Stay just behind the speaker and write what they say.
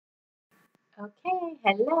Okay,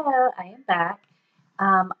 hello, I am back.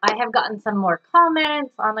 I have gotten some more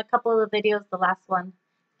comments on a couple of the videos, the last one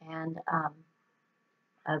and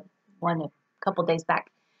one a couple days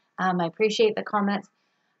back. I appreciate the comments.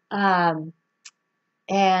 Um,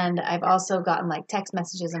 and I've also gotten like text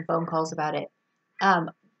messages and phone calls about it.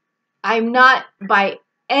 I'm not by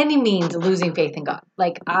any means losing faith in God.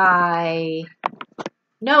 Like, I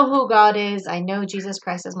know who God is. I know Jesus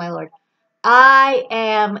Christ is my Lord. I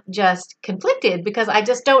am just conflicted because I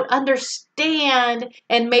just don't understand.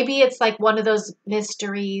 And maybe it's like one of those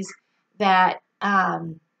mysteries that,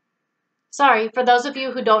 sorry, for those of you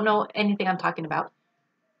who don't know anything I'm talking about,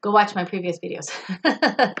 go watch my previous videos.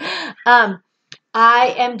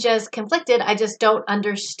 I am just conflicted. I just don't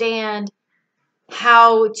understand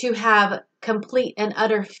how to have complete and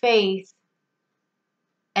utter faith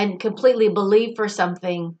and completely believe for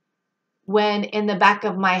something when in the back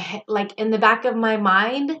of my head, like in the back of my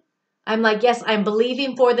mind, I'm like, yes, I'm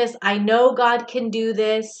believing for this. I know God can do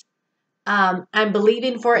this. I'm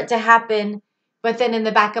believing for it to happen. But then in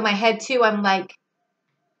the back of my head too, I'm like,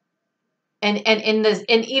 and in this,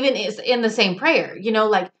 and even it's in the same prayer,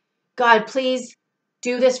 like, God, please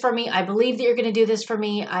do this for me. I believe that you're going to do this for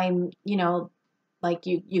me. I'm, like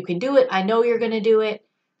you can do it. I know you're going to do it.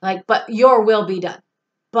 Like, but your will be done.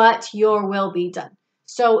 But your will be done.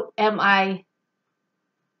 So am I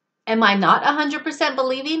not 100%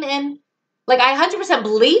 believing in, like, I 100%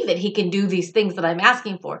 believe that he can do these things that I'm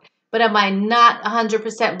asking for, but am I not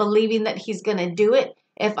 100% believing that he's going to do it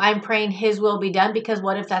if I'm praying his will be done? Because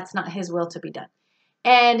what if that's not his will to be done?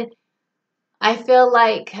 And I feel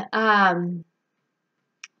like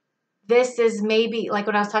this is maybe, like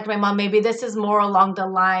when I was talking to my mom, maybe this is more along the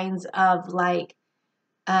lines of like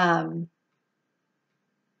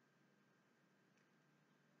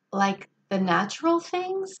the natural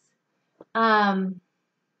things. And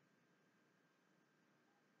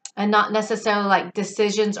not necessarily like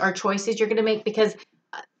decisions or choices you're going to make, because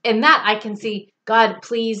in that I can see, God,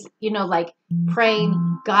 please, like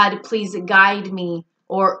praying, God, please guide me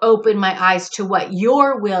or open my eyes to what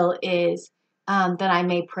your will is, that I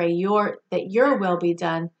may pray that your will be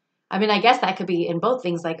done. I mean, I guess that could be in both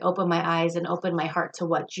things, like open my eyes and open my heart to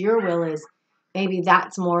what your will is. Maybe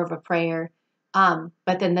that's more of a prayer.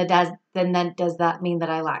 But then does that mean that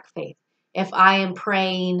I lack faith? If I am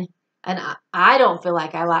praying, and I don't feel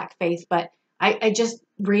like I lack faith, but I just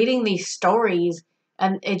reading these stories,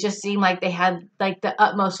 and it just seemed like they had like the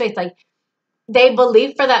utmost faith. Like, they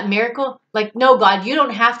believed for that miracle. Like, no, God, you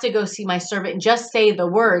don't have to go see my servant. Just say the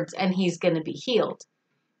words and he's going to be healed.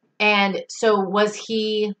 And so what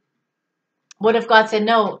if God said,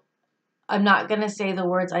 no, I'm not going to say the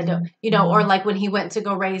words. I don't, or like when he went to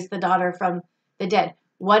go raise the daughter from the dead.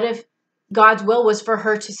 What if God's will was for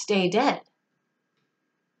her to stay dead?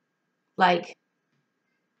 Like,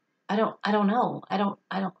 I don't know.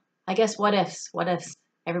 I guess what ifs,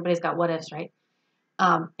 everybody's got what ifs, right?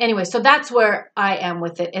 Anyway, so that's where I am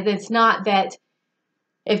with it. And it's not that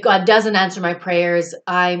if God doesn't answer my prayers,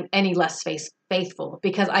 I'm any less faithful,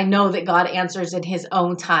 because I know that God answers in his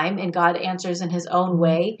own time and God answers in his own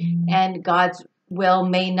way. And God's will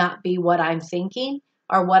may not be what I'm thinking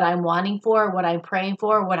or what I'm wanting for, or what I'm praying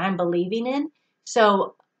for, or what I'm believing in.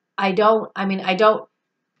 So I don't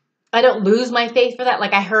lose my faith for that.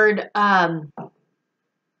 Like, I heard on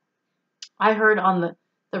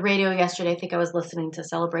the radio yesterday, I think I was listening to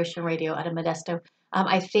Celebration Radio out of Modesto.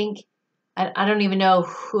 I don't even know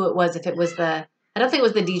who it was. If it was I don't think it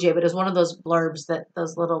was the DJ, but it was one of those blurbs,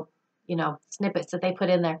 those little, snippets that they put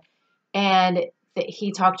in there. And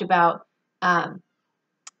he talked about,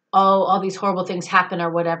 all these horrible things happen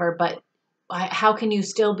or whatever, but how can you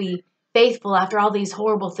still be faithful after all these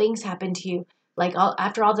horrible things happen to you? Like,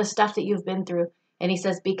 after all the stuff that you've been through. And he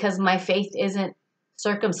says, because my faith isn't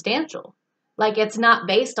circumstantial. Like, it's not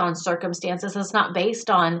based on circumstances. It's not based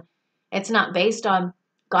on,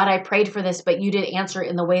 God, I prayed for this, but you didn't answer it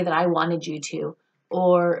in the way that I wanted you to.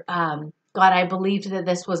 Or, God, I believed that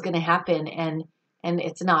this was going to happen and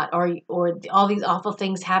it's not. Or all these awful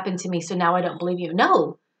things happened to me, so now I don't believe you.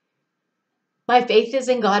 No. My faith is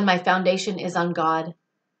in God. My foundation is on God.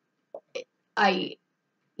 I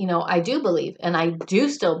do believe, and I do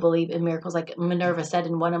still believe in miracles. Like Minerva said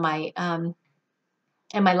in one of my,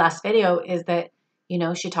 in my last video, is that,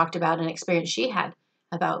 she talked about an experience she had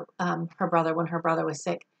about, her brother when her brother was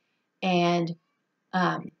sick, and,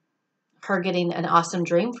 her getting an awesome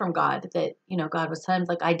dream from God that, God was telling him,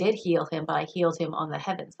 like, I did heal him, but I healed him on the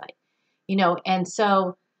heaven side, and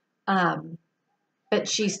so, but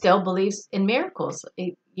she still believes in miracles.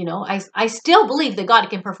 I still believe that God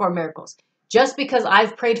can perform miracles. Just because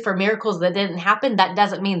I've prayed for miracles that didn't happen, that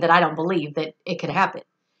doesn't mean that I don't believe that it could happen.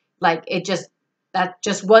 Like that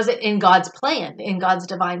just wasn't in God's plan, in God's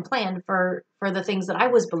divine plan for the things that I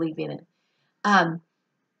was believing in.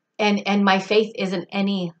 And my faith isn't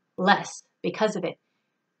any less because of it.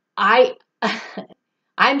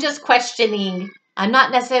 I'm just questioning. I'm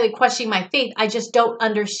not necessarily questioning my faith. I just don't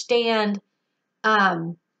understand.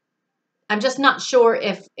 I'm just not sure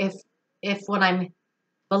if when I'm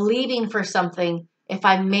believing for something, if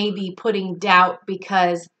I may be putting doubt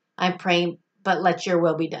because I'm praying, but let your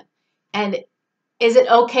will be done. And is it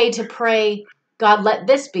okay to pray, God, let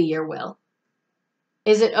this be your will?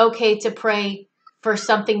 Is it okay to pray for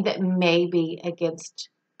something that may be against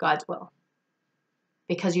God's will?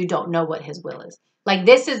 Because you don't know what his will is. Like,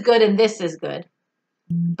 this is good and this is good,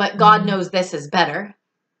 but God knows this is better.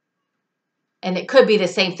 And it could be the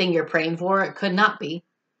same thing you're praying for. It could not be.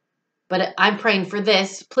 But I'm praying for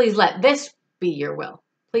this. Please let this be your will.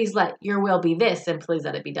 Please let your will be this, and please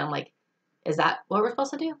let it be done. Like, is that what we're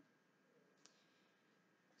supposed to do?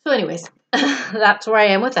 So anyways, that's where I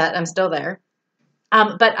am with that. I'm still there.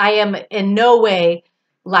 But I am in no way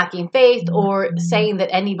lacking faith or saying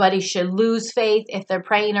that anybody should lose faith if they're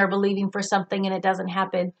praying or believing for something and it doesn't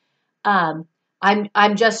happen. I'm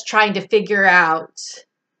just trying to figure out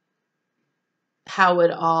how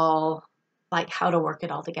to work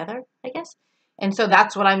it all together, I guess. And so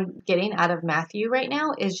that's what I'm getting out of Matthew right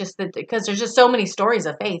now, is just that, because there's just so many stories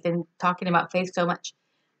of faith and talking about faith so much.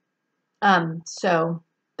 So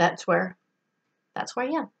that's where I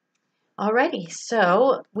am. Alrighty,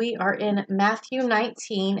 so we are in Matthew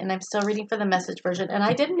 19, and I'm still reading for the Message version, and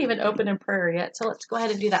I didn't even open in prayer yet, so let's go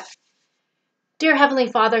ahead and do that. Dear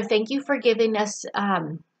Heavenly Father, thank you for giving us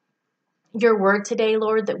your word today,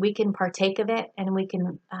 Lord, that we can partake of it and we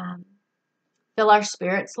can fill our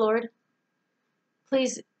spirits, Lord.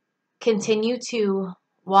 Please continue to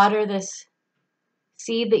water this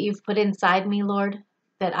seed that you've put inside me, Lord,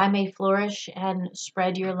 that I may flourish and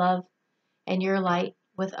spread your love and your light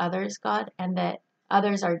with others, God, and that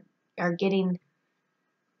others are getting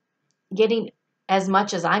as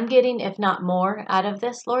much as I'm getting, if not more, out of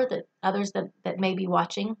this, Lord, that others that may be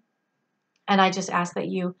watching. And I just ask that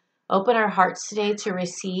you open our hearts today to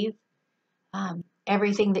receive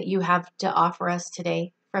everything that you have to offer us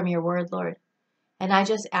today from your word, Lord. And I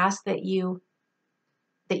just ask that you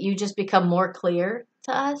just become more clear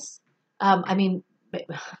to us. Here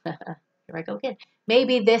I go again.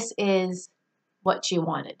 Maybe this is what you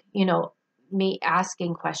wanted. Me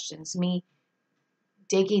asking questions, me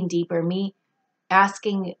digging deeper, me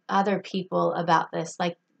asking other people about this.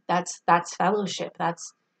 Like, that's fellowship.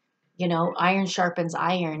 That's, iron sharpens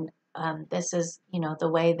iron. This is, the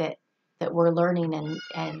way that we're learning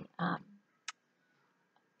and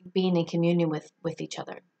being in communion with each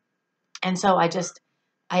other. And so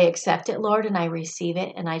I accept it, Lord, and I receive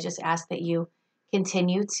it. And I just ask that you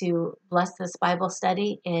continue to bless this Bible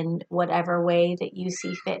study in whatever way that you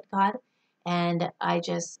see fit, God. And I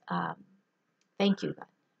just thank you, God.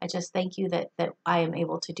 I just thank you that I am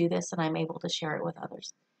able to do this and I'm able to share it with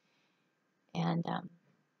others. And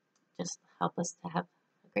just help us to have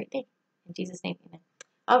a great day. In Jesus' name, amen.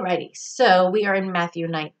 Alrighty, so we are in Matthew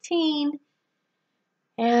 19.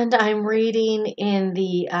 And I'm reading in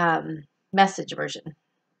the Message version.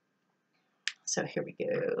 So here we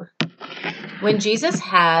go. When Jesus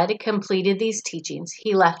had completed these teachings,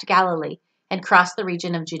 he left Galilee and crossed the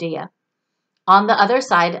region of Judea. On the other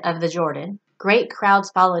side of the Jordan, great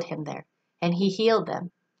crowds followed him there, and he healed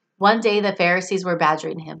them. One day the Pharisees were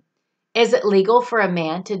badgering him. Is it legal for a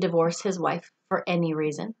man to divorce his wife for any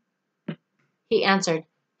reason? He answered,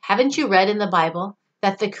 haven't you read in the Bible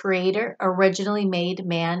that the Creator originally made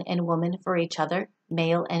man and woman for each other,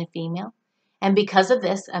 male and female? And because of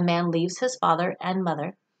this, a man leaves his father and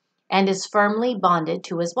mother and is firmly bonded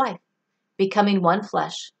to his wife, becoming one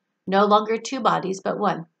flesh, no longer two bodies, but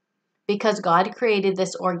one. Because God created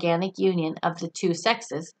this organic union of the two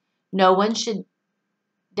sexes, no one should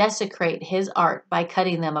desecrate his art by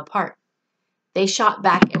cutting them apart. They shot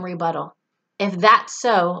back in rebuttal. If that's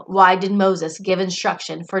so, why did Moses give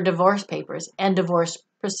instruction for divorce papers and divorce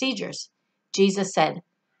procedures? Jesus said,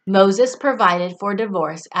 Moses provided for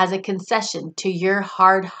divorce as a concession to your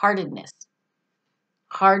hard-heartedness.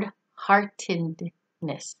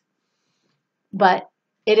 But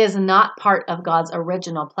it is not part of God's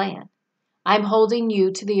original plan. I'm holding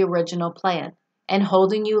you to the original plan and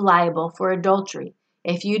holding you liable for adultery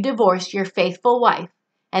if you divorce your faithful wife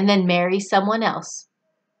and then marry someone else.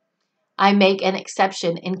 I make an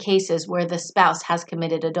exception in cases where the spouse has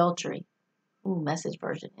committed adultery. Ooh, Message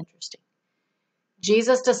version, interesting.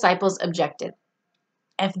 Jesus' disciples objected.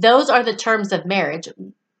 If those are the terms of marriage,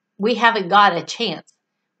 we haven't got a chance.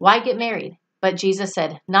 Why get married? But Jesus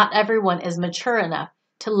said, not everyone is mature enough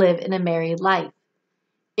to live in a married life.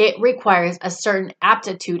 It requires a certain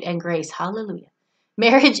aptitude and grace. Hallelujah.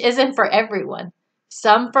 Marriage isn't for everyone.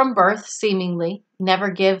 Some from birth, seemingly,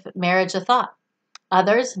 never give marriage a thought.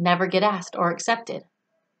 Others never get asked or accepted.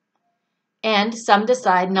 And some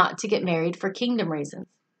decide not to get married for kingdom reasons.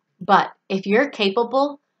 But if you're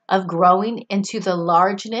capable of growing into the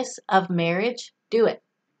largeness of marriage, do it.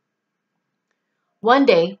 One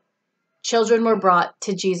day, children were brought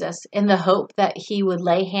to Jesus in the hope that he would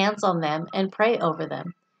lay hands on them and pray over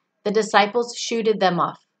them. The disciples shooed them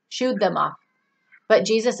off. But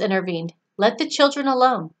Jesus intervened. Let the children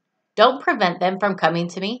alone. Don't prevent them from coming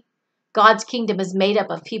to me. God's kingdom is made up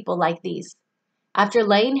of people like these. After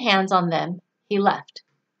laying hands on them, he left.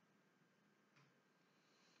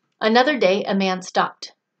 Another day, a man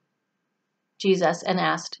stopped Jesus and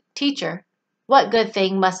asked, Teacher, what good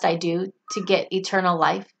thing must I do to get eternal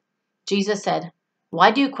life? Jesus said,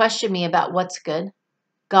 Why do you question me about what's good?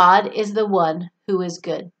 God is the one who is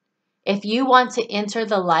good. If you want to enter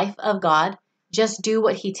the life of God, just do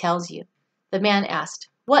what he tells you. The man asked,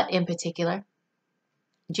 What in particular?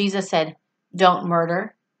 Jesus said, Don't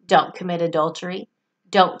murder, don't commit adultery,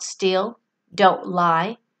 don't steal, don't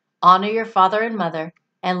lie, honor your father and mother,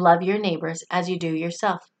 and love your neighbors as you do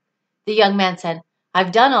yourself. The young man said,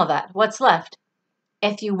 I've done all that. What's left?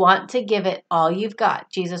 If you want to give it all you've got,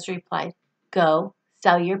 Jesus replied, Go,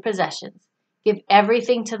 sell your possessions, give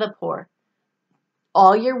everything to the poor.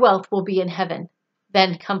 All your wealth will be in heaven.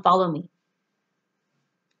 Then come follow me.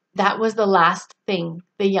 That was the last thing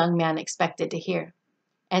the young man expected to hear.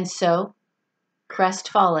 And so,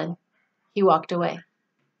 crestfallen, he walked away.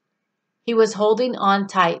 He was holding on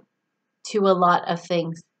tight to a lot of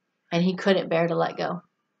things, and he couldn't bear to let go.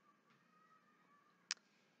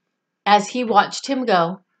 As he watched him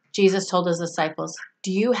go, Jesus told his disciples,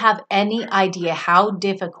 Do you have any idea how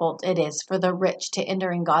difficult it is for the rich to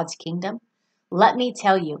enter in God's kingdom? Let me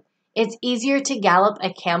tell you, it's easier to gallop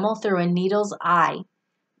a camel through a needle's eye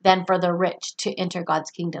than for the rich to enter God's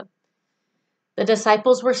kingdom. The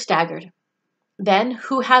disciples were staggered. Then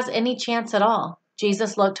who has any chance at all?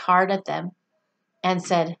 Jesus looked hard at them and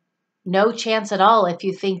said, No chance at all if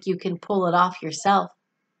you think you can pull it off yourself.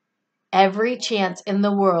 Every chance in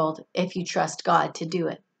the world if you trust God to do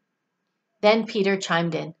it. Then Peter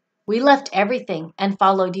chimed in, We left everything and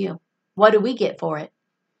followed you. What do we get for it?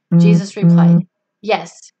 Jesus replied,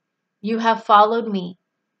 Yes, you have followed me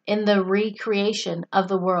in the recreation of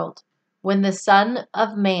the world, when the Son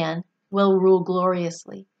of Man will rule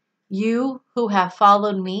gloriously. You who have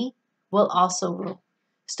followed me will also rule,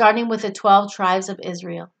 starting with the 12 tribes of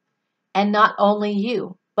Israel. And not only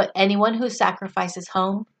you, but anyone who sacrifices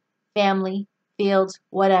home, family, fields,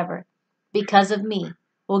 whatever, because of me,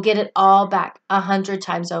 will get it all back 100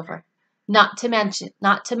 times over. Not to mention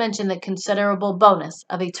the considerable bonus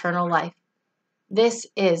of eternal life. This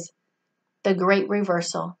is the great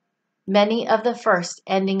reversal. Many of the first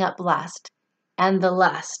ending up last, and the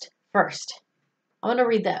last first. I want to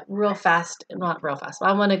read that real fast. Not real fast. But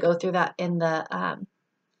I want to go through that in the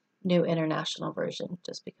New International Version,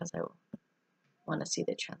 just because I want to see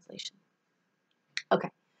the translation. Okay.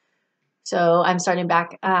 So I'm starting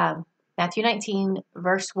back Matthew 19,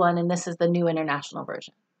 verse 1, and this is the New International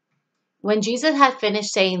Version. When Jesus had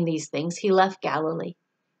finished saying these things, he left Galilee.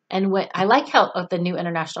 And I like how the New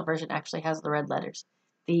International Version actually has the red letters.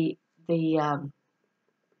 The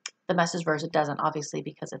Message version doesn't, obviously,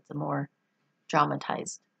 because it's a more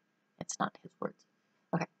dramatized. It's not his words.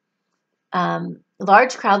 Okay.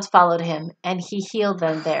 Large crowds followed him, and he healed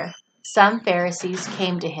them there. Some Pharisees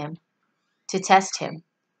came to him to test him.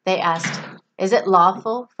 They asked, Is it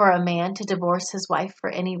lawful for a man to divorce his wife for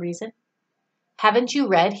any reason? Haven't you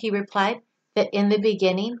read, he replied, that in the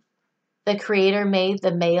beginning the Creator made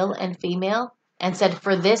the male and female and said,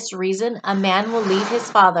 For this reason a man will leave his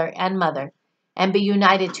father and mother and be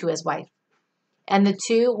united to his wife, and the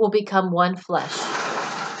two will become one flesh.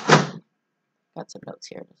 Got some notes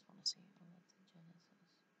here. Just want to see.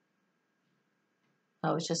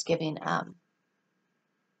 I was just giving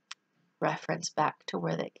reference back to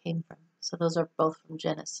where that came from. So those are both from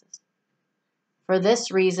Genesis. For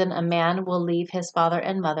this reason, a man will leave his father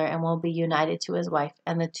and mother and will be united to his wife,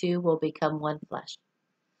 and the two will become one flesh.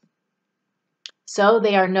 So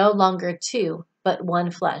they are no longer two, but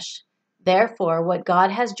one flesh. Therefore, what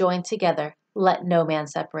God has joined together, let no man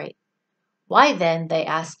separate. Why then, they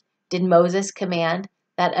asked, did Moses command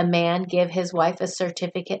that a man give his wife a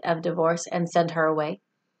certificate of divorce and send her away?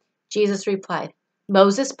 Jesus replied,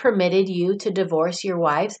 Moses permitted you to divorce your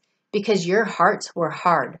wives because your hearts were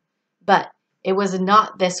hard. But it was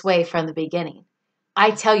not this way from the beginning.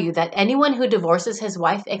 I tell you that anyone who divorces his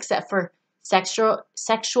wife except for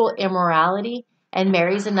sexual immorality and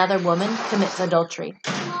marries another woman commits adultery.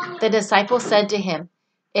 The disciples said to him,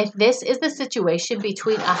 if this is the situation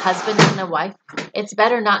between a husband and a wife, it's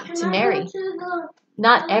better not to marry.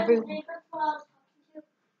 Not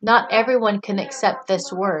everyone can accept this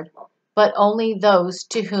word, but only those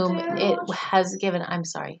to whom it has given. I'm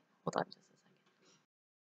sorry. Hold on just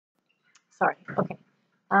a second. Sorry. Okay.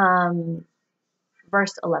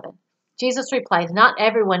 Verse 11. Jesus replied, not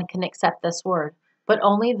everyone can accept this word, but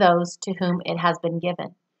only those to whom it has been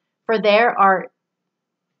given. For there are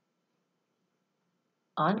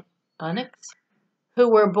eunuchs who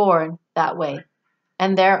were born that way,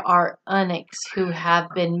 and there are eunuchs who have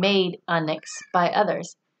been made eunuchs by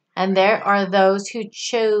others, and there are those who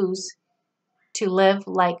choose to live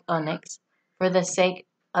like eunuchs for the sake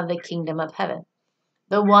of the kingdom of heaven.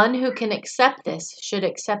 The one who can accept this should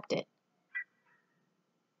accept it.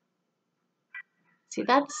 See,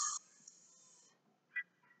 that's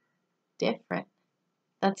different.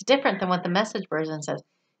 That's different than what the Message version says.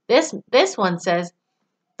 This one says,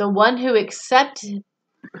 the one who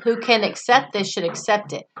can accept this should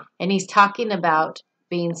accept it. And he's talking about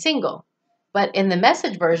being single. But in the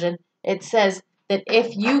Message version, it says that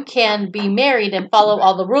if you can be married and follow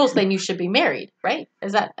all the rules, then you should be married, right?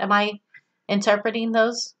 Am I interpreting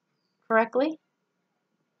those correctly?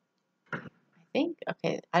 I think.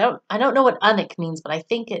 Okay. I don't know what eunuch means, but I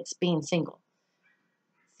think it's being single.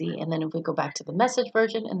 See, and then if we go back to the Message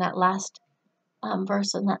version in that last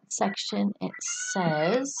verse in that section, it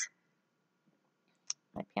says,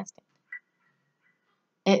 I passed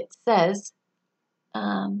it. It says,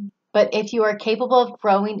 but if you are capable of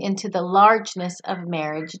growing into the largeness of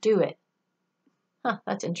marriage, do it. Huh,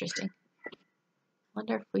 that's interesting.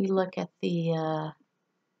 Wonder if we look at the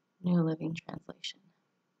New Living Translation.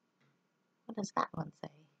 What does that one say?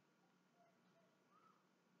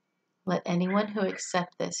 Let anyone who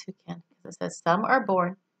accept this who can. Because it says, some are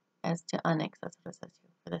born as to eunuchs. That's what it says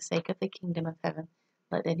here. For the sake of the kingdom of heaven,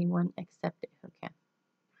 let anyone accept it who can.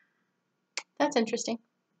 That's interesting.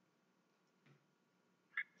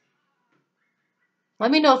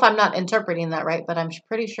 Let me know if I'm not interpreting that right, but I'm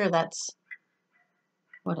pretty sure that's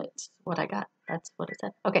what I got. That's what it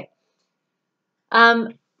said. Okay.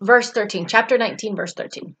 Verse 13, chapter 19, verse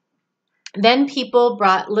 13. Then people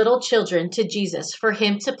brought little children to Jesus for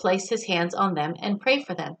him to place his hands on them and pray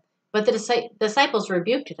for them. But the disciples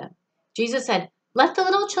rebuked them. Jesus said, let the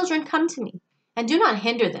little children come to me, and do not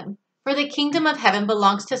hinder them, for the kingdom of heaven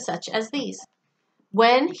belongs to such as these.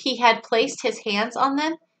 When he had placed his hands on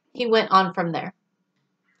them, he went on from there.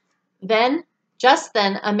 Just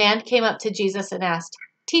then, a man came up to Jesus and asked,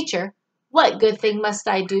 Teacher, what good thing must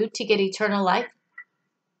I do to get eternal life?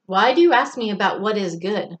 Why do you ask me about what is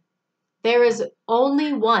good? There is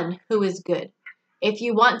only one who is good. If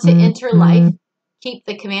you want to enter life, keep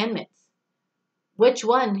the commandments. Which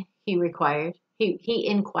one? He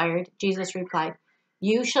inquired. Jesus replied,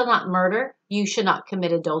 you shall not murder. You shall not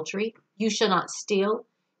commit adultery. You shall not steal.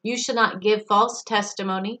 You shall not give false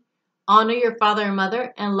testimony. Honor your father and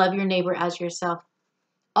mother, and love your neighbor as yourself.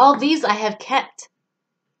 All these I have kept,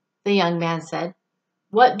 the young man said.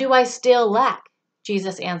 What do I still lack?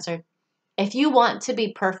 Jesus answered, if you want to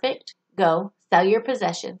be perfect, go, sell your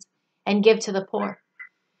possessions, and give to the poor,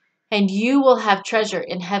 and you will have treasure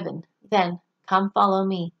in heaven. Then come follow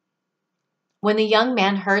me. When the young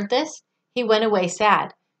man heard this, he went away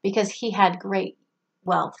sad, because he had great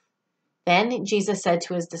wealth. Then Jesus said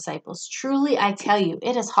to his disciples, truly I tell you,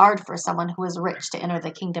 it is hard for someone who is rich to enter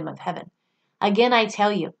the kingdom of heaven. Again I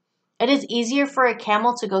tell you, it is easier for a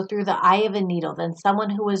camel to go through the eye of a needle than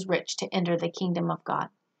someone who is rich to enter the kingdom of God.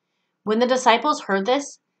 When the disciples heard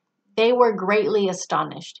this, they were greatly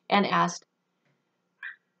astonished and asked,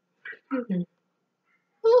 who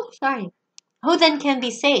then can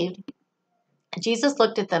be saved? Jesus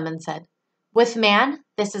looked at them and said, with man,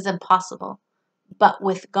 this is impossible, but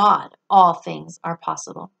with God, all things are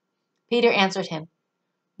possible. Peter answered him,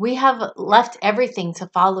 we have left everything to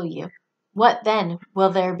follow you. What then will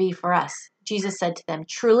there be for us? Jesus said to them,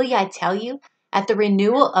 truly I tell you, at the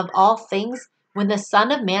renewal of all things, when the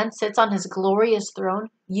Son of Man sits on his glorious throne,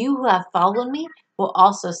 you who have followed me will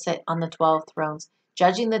also sit on the 12 thrones,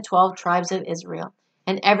 judging the 12 tribes of Israel.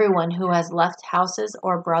 And everyone who has left houses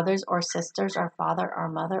or brothers or sisters or father or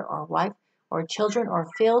mother or wife or children or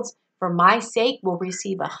fields for my sake will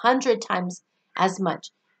receive 100 times as much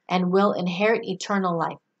and will inherit eternal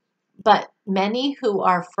life. But many who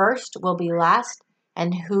are first will be last,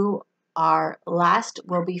 and who are last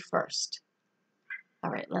will be first. All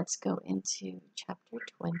right, let's go into chapter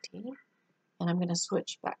 20, and I'm going to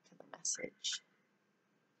switch back to the Message.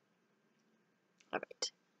 All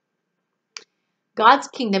right. God's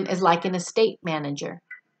kingdom is like an estate manager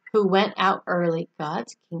who went out early.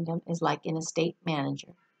 God's kingdom is like an estate manager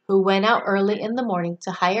who went out early in the morning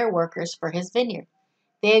to hire workers for his vineyard.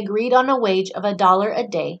 They agreed on a wage of $1 a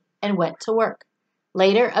day and went to work.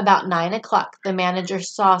 Later, about 9 o'clock, the manager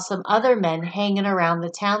saw some other men hanging around the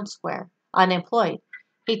town square, unemployed.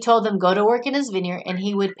 He told them go to work in his vineyard and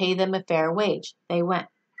he would pay them a fair wage. They went.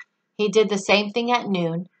 He did the same thing at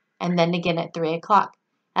noon and then again at 3 o'clock.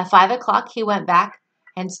 At 5 o'clock, he went back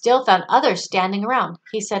and still found others standing around.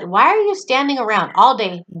 He said, "Why are you standing around all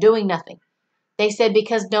day doing nothing?" They said,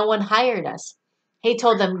 "Because no one hired us." He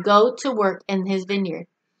told them, "Go to work in his vineyard."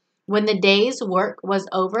 When the day's work was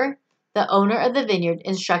over, the owner of the vineyard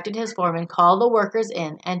instructed his foreman, call the workers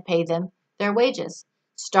in and pay them their wages.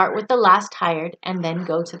 Start with the last hired and then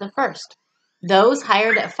go to the first. Those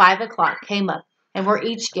hired at 5 o'clock came up and were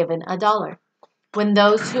each given $1. When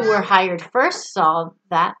those who were hired first saw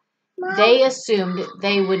that, they assumed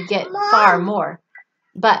they would get far more,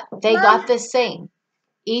 but they got the same,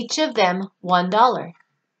 each of them $1.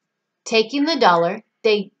 Taking the $1,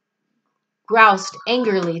 they groused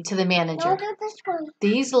angrily to the manager.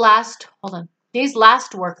 These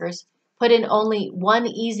last workers put in only 1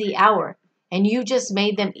 easy hour, and you just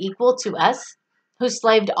made them equal to us, who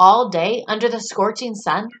slaved all day under the scorching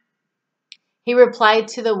sun? He replied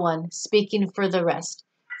to the one speaking for the rest,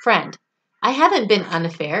 "Friend, I haven't been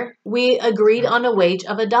unfair. We agreed on a wage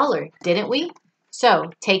of $1, didn't we?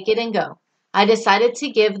 So take it and go. I decided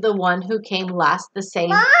to give the one who came last the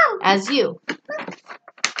same as you.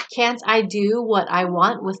 Can't I do what I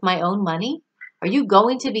want with my own money? Are you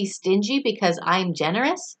going to be stingy because I'm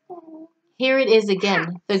generous?" Here it is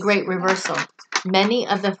again, the great reversal. Many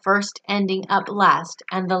of the first ending up last,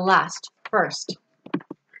 and the last first.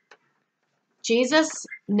 Jesus,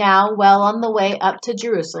 now well on the way up to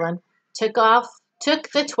Jerusalem, took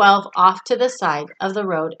the 12 off to the side of the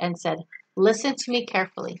road and said, "Listen to me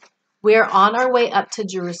carefully. We are on our way up to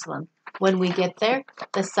Jerusalem. When we get there,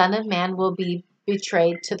 the Son of Man will be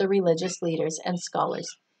betrayed to the religious leaders and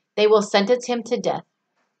scholars. They will sentence him to death.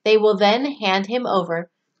 They will then hand him over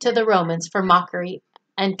to the Romans for mockery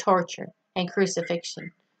and torture and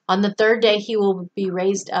crucifixion. On the third day, he will be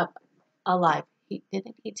raised up alive."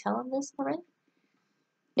 Didn't he tell him this already?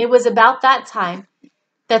 It was about that time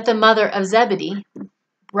that the mother of the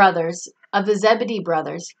Zebedee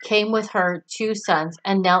brothers, came with her 2 sons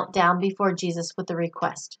and knelt down before Jesus with a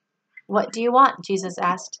request. "What do you want?" Jesus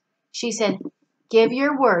asked. She said, "Give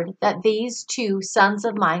your word that these 2 sons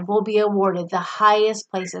of mine will be awarded the highest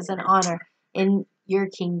places and honor in your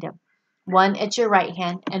kingdom, one at your right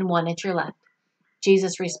hand and one at your left."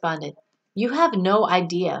 Jesus responded, "You have no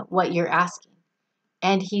idea what you're asking."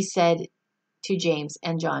 And he said to James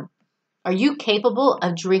and John, "Are you capable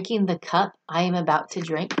of drinking the cup I am about to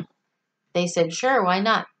drink?" They said, "Sure, why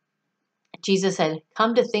not?" Jesus said,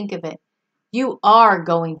 "Come to think of it, you are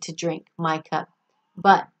going to drink my cup.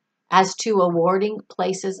 But as to awarding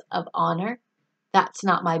places of honor, that's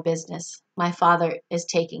not my business. My Father is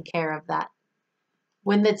taking care of that."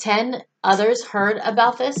 When the 10 others heard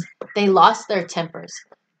about this, they lost their tempers,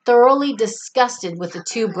 thoroughly disgusted with the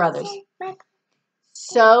 2 brothers.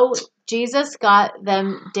 So Jesus got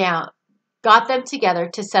them together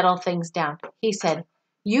to settle things down. He said,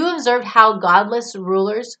 "You observed how godless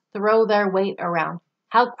rulers throw their weight around,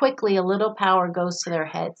 how quickly a little power goes to their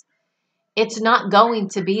heads. It's not going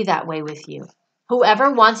to be that way with you.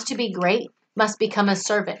 Whoever wants to be great must become a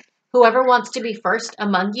servant. Whoever wants to be first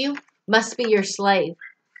among you must be your slave.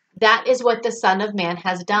 That is what the Son of Man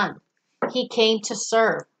has done. He came to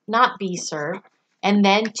serve, not be served, and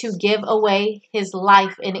then to give away his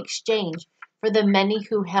life in exchange for the many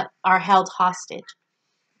who are held hostage."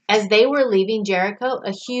 As they were leaving Jericho,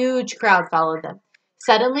 a huge crowd followed them.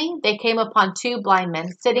 Suddenly, they came upon 2 blind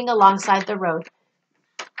men sitting alongside the road.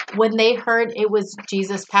 When they heard it was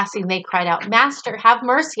Jesus passing, they cried out, "Master, have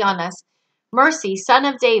mercy on us. Mercy, Son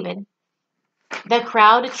of David." The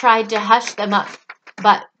crowd tried to hush them up,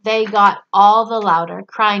 but they got all the louder,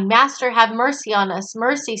 crying, "Master, have mercy on us.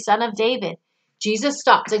 Mercy, Son of David." Jesus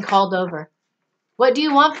stopped and called over. "What do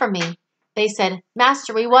you want from me?" They said,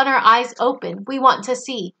 "Master, we want our eyes open. We want to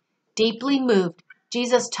see." Deeply moved,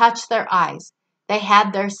 Jesus touched their eyes. They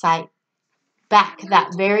had their sight back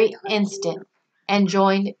that very instant and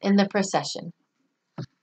joined in the procession.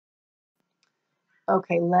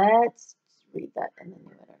 Okay, let's read that in the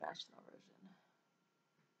New International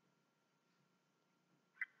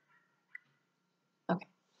Version.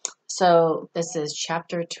 So this is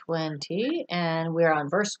chapter 20, and we're on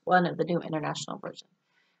verse 1 of the New International Version.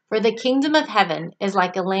 For the kingdom of heaven is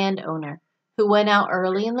like a landowner who went out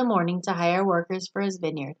early in the morning to hire workers for his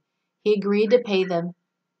vineyard. He agreed to pay them.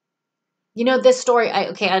 You know, this story, I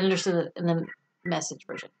understood it in the Message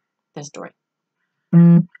version, this story.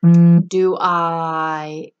 If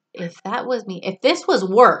that was me, if this was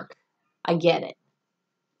work, I get it.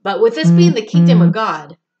 But with this being the kingdom of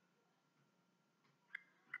God,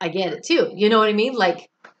 I get it too. You know what I mean? Like,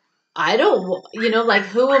 I don't, like,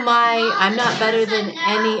 who am I? I'm not better than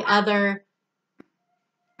any other.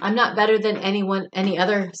 I'm not better than any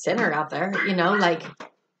other sinner out there, like,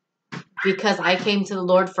 because I came to the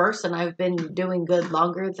Lord first and I've been doing good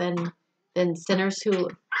longer than sinners who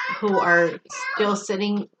are still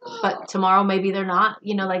sitting, but tomorrow maybe they're not,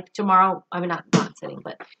 like tomorrow, I mean, not sitting,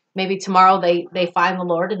 but maybe tomorrow they find the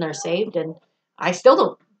Lord and they're saved, and I still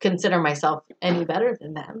don't consider myself any better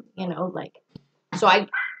than them, like, so I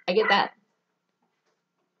get that.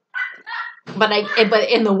 But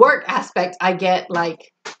in the work aspect, I get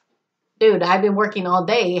like, dude, I've been working all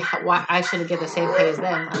day. Why I shouldn't get the same pay as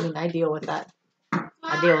them? I mean, I deal with that.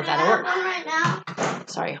 I deal with that at work. Right now.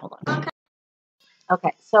 Sorry, hold on.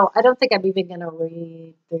 Okay, so I don't think I'm even gonna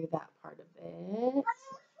read through that part of it.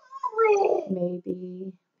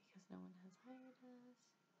 Maybe because no one has hired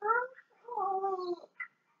us.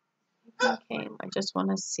 Okay, I just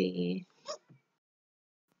want to see.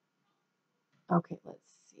 Okay, let's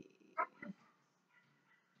see.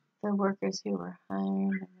 The workers who were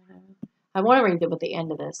hired. I want to read what the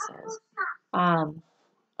end of this says.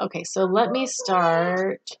 Okay, so let me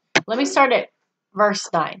start at verse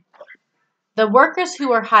 9. The workers who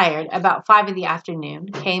were hired about 5 in the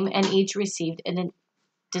afternoon came and each received a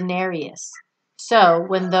denarius. So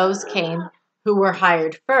when those came who were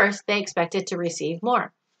hired first, they expected to receive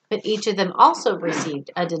more. But each of them also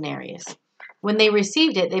received a denarius. When they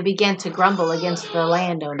received it, they began to grumble against the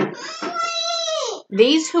landowner.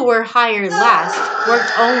 These who were hired last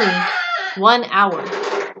worked only 1 hour,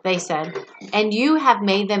 they said, and you have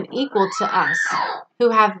made them equal to us, who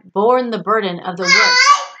have borne the burden of the work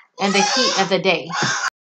and the heat of the day. All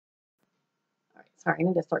right, sorry, I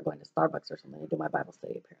need to start going to Starbucks or something to do my Bible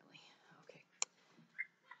study, apparently.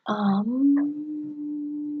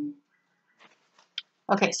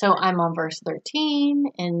 Okay, so I'm on verse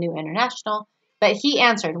 13 in New International. But he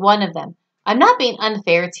answered, one of them, I'm not being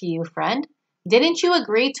unfair to you, friend. Didn't you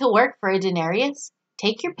agree to work for a denarius?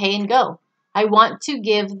 Take your pay and go. I want to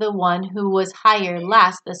give the one who was hired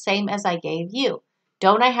last the same as I gave you.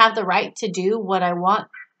 Don't I have the right to do what I want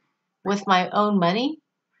with my own money?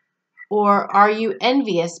 Or are you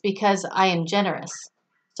envious because I am generous?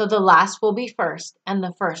 So the last will be first, and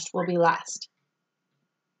the first will be last.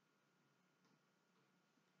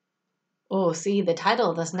 Oh, see, the title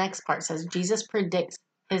of this next part says, Jesus predicts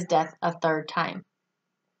his death a third time.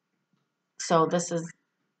 So does this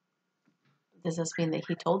mean that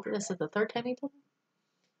he told you this is the third time he told you?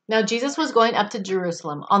 Now Jesus was going up to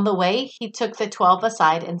Jerusalem. On the way, he took the 12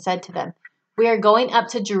 aside and said to them, we are going up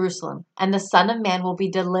to Jerusalem, and the Son of Man will be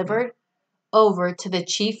delivered over to the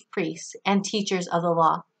chief priests and teachers of the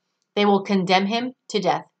law. They will condemn him to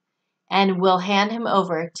death and will hand him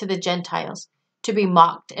over to the Gentiles to be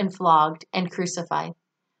mocked and flogged and crucified.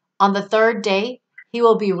 On the third day, he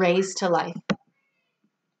will be raised to life.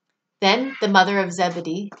 Then the mother of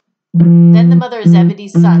Zebedee's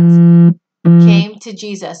sons came to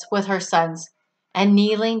Jesus with her sons, and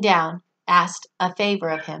kneeling down, asked a favor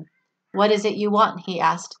of him. What is it you want? He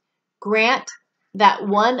asked. Grant that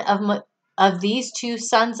one of these 2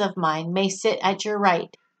 sons of mine may sit at your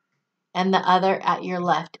right and the other at your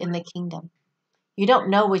left in the kingdom. You don't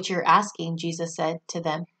know what you're asking, Jesus said to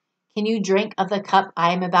them. Can you drink of the cup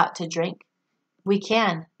I am about to drink? We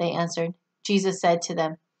can, they answered. Jesus said to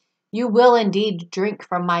them, you will indeed drink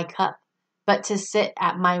from my cup, but to sit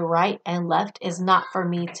at my right and left is not for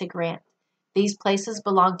me to grant. These places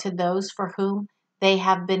belong to those for whom they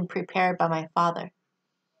have been prepared by my Father.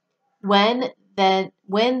 When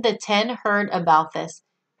the 10 heard about this,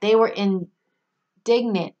 they were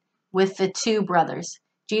indignant with the 2 brothers.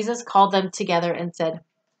 Jesus called them together and said,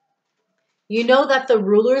 you know that the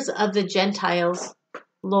rulers of the Gentiles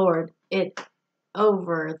lord it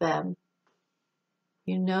over them.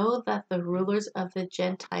 You know that the rulers of the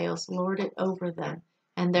Gentiles lord it over them,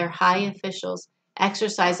 and their high officials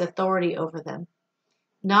exercise authority over them.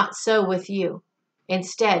 Not so with you.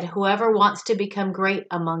 Instead, whoever wants to become great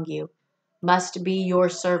among you must be your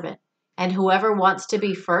servant, and whoever wants to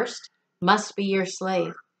be first must be your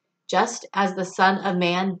slave, just as the Son of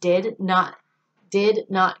Man did not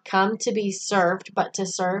come to be served, but to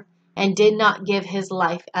serve and did not give his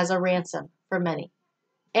life as a ransom for many.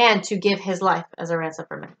 And to give his life as a ransom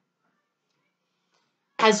for many.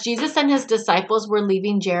 As Jesus and his disciples were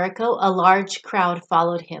leaving Jericho, a large crowd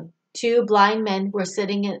followed him. 2 blind men were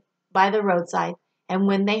sitting by the roadside, and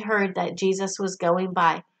when they heard that Jesus was going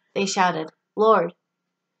by, they shouted, "Lord,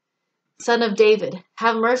 Son of David,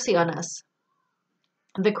 have mercy on us."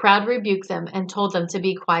 The crowd rebuked them and told them to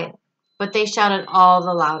be quiet, but they shouted all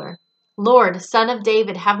the louder, "Lord, Son of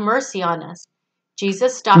David, have mercy on us."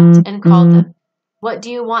 Jesus stopped and called them. "What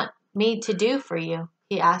do you want me to do for you?"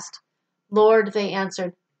 he asked. "Lord," they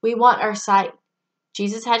answered, "we want our sight."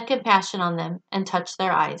 Jesus had compassion on them and touched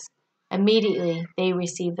their eyes. Immediately they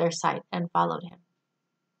received their sight and followed him.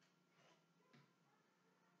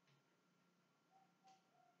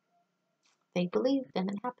 They believed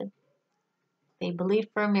and it happened. They believed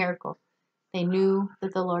for a miracle. They knew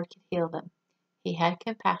that the Lord could heal them. He had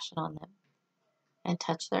compassion on them and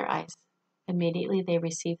touched their eyes. Immediately they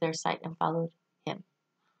received their sight and followed him.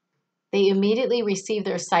 They immediately received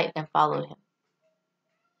their sight and followed him.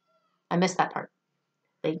 I missed that part.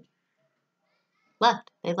 They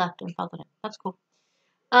left. They left and followed him. That's cool.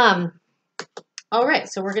 All right,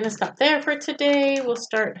 so we're going to stop there for today. We'll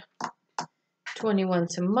start 21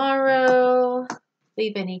 tomorrow.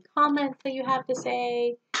 Leave any comments that you have to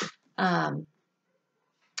say. And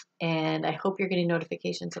I hope you're getting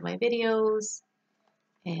notifications of my videos.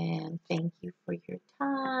 And thank you for your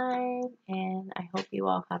time. And I hope you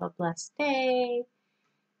all have a blessed day.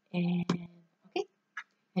 And okay.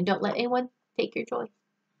 And don't let anyone take your joy.